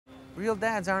Real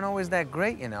dads aren't always that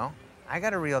great, you know. I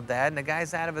got a real dad, and the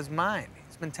guy's out of his mind.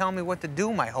 He's been telling me what to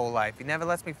do my whole life. He never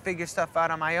lets me figure stuff out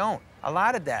on my own. A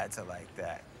lot of dads are like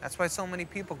that. That's why so many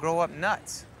people grow up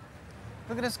nuts.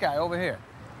 Look at this guy over here.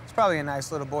 He's probably a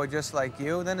nice little boy just like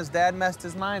you. Then his dad messed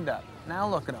his mind up. Now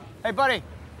look at him. Hey, buddy,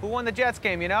 who won the Jets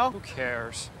game, you know? Who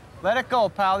cares? Let it go,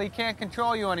 pal. He can't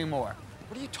control you anymore.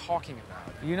 What are you talking about?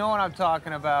 You know what I'm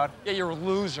talking about. Yeah, you're a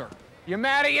loser. You're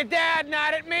mad at your dad,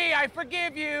 not at me. I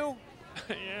forgive you.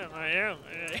 I am.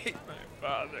 I hate my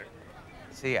father.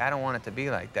 See, I don't want it to be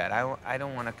like that. I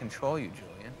don't want to control you,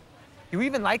 Julian. You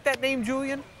even like that name,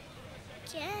 Julian?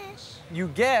 Guess. You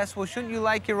guess? Well, shouldn't you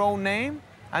like your own name?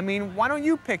 I mean, why don't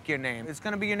you pick your name? It's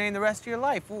going to be your name the rest of your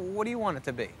life. What do you want it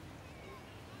to be?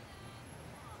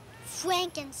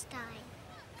 Frankenstein.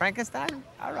 Frankenstein?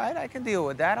 All right, I can deal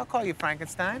with that. I'll call you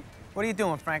Frankenstein. What are you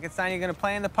doing, Frankenstein? You going to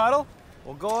play in the puddle?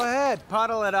 Well, go ahead,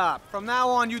 puddle it up. From now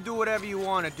on, you do whatever you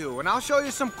want to do, and I'll show you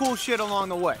some cool shit along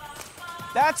the way.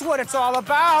 That's what it's all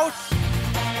about.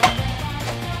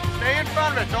 Stay in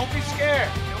front of it. Don't be scared.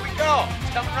 Here we go. It's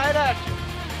coming right at you.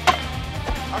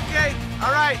 Okay,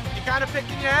 all right. You're kind of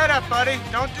picking your head up, buddy.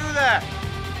 Don't do that.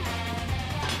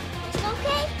 It's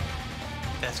okay?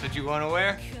 That's what you want to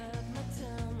wear?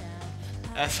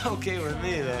 That's okay with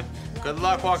me, then. Good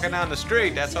luck walking down the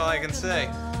street. That's all I can say.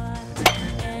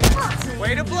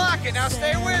 Way to block it. Now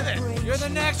stay with it. You're the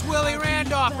next Willie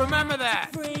Randolph. Remember that.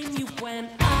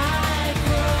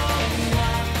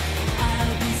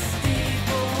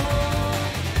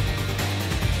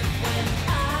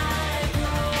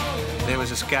 There was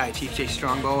this guy, TJ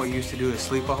Strongbow, who used to do the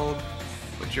sleeper hold.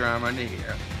 Put your arm under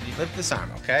here. You lift this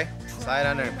arm, okay? Slide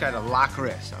under and kind of lock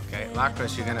wrist, okay? Lock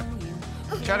wrist, you're gonna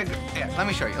try to, yeah, let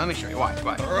me show you. Watch.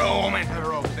 Throw him into the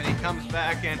ropes, and he comes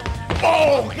back and,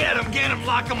 oh, get him,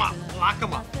 lock him up.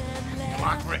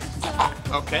 Lock wrist.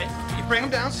 Okay, you bring him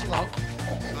down slow.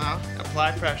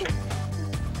 Apply pressure.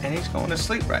 And he's going to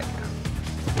sleep right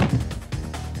now.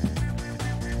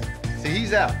 See,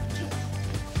 he's out.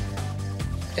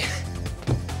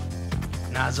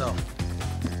 Nazo.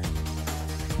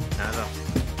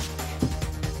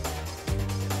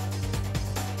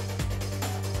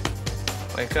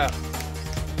 Wake up.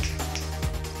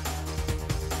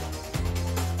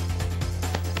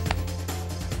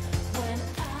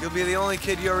 You'll be the only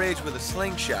kid your age with a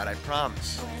slingshot, I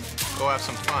promise. Go have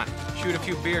some fun. Shoot a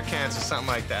few beer cans or something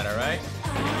like that, all right?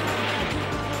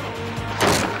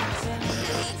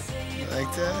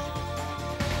 Like that?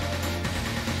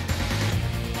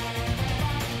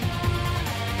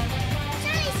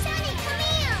 Sonny, come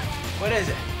here. What is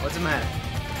it? What's the matter?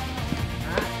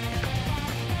 Huh?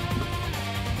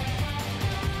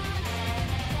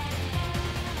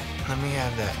 Let me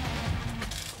have that.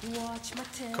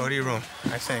 Go to your room.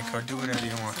 I say, go do whatever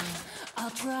you want.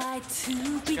 It's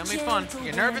gonna be fun.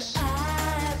 You nervous?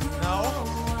 No?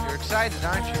 You're excited,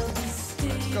 aren't you?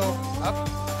 Let's go.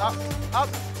 Up.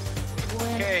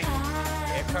 Okay.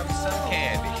 Here comes some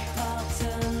candy.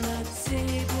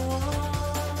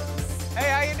 Hey,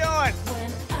 how you doing?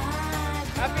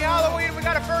 Happy Halloween. We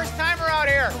got a first timer out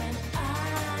here.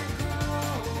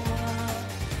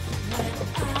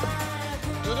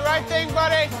 Do the right thing,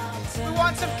 buddy. We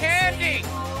want some candy.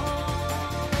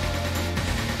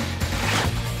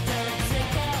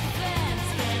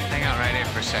 Hang out right here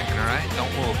for a second, all right?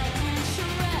 Don't move.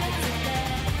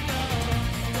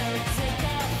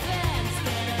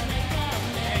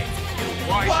 Hey,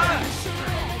 what?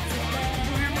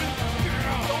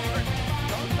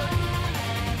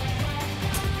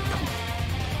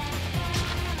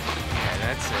 Yeah,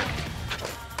 that's it.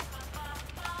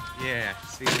 Yeah,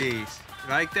 CDs. You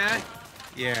like that?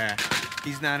 Yeah.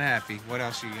 He's not happy. What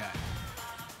else you got?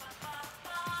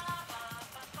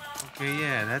 Okay,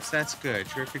 yeah, that's good.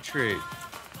 Trick or treat.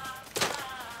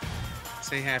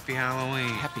 Say happy Halloween.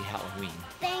 Happy Halloween.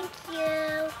 Thank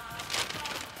you.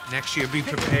 Next year, be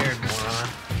prepared, moron.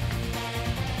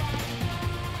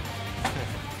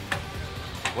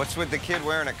 What's with the kid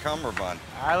wearing a cummerbund?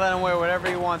 I let him wear whatever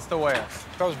he wants to wear.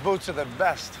 Those boots are the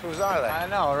best. Whose are they? I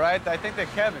know, right? I think they're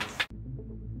Kevin's.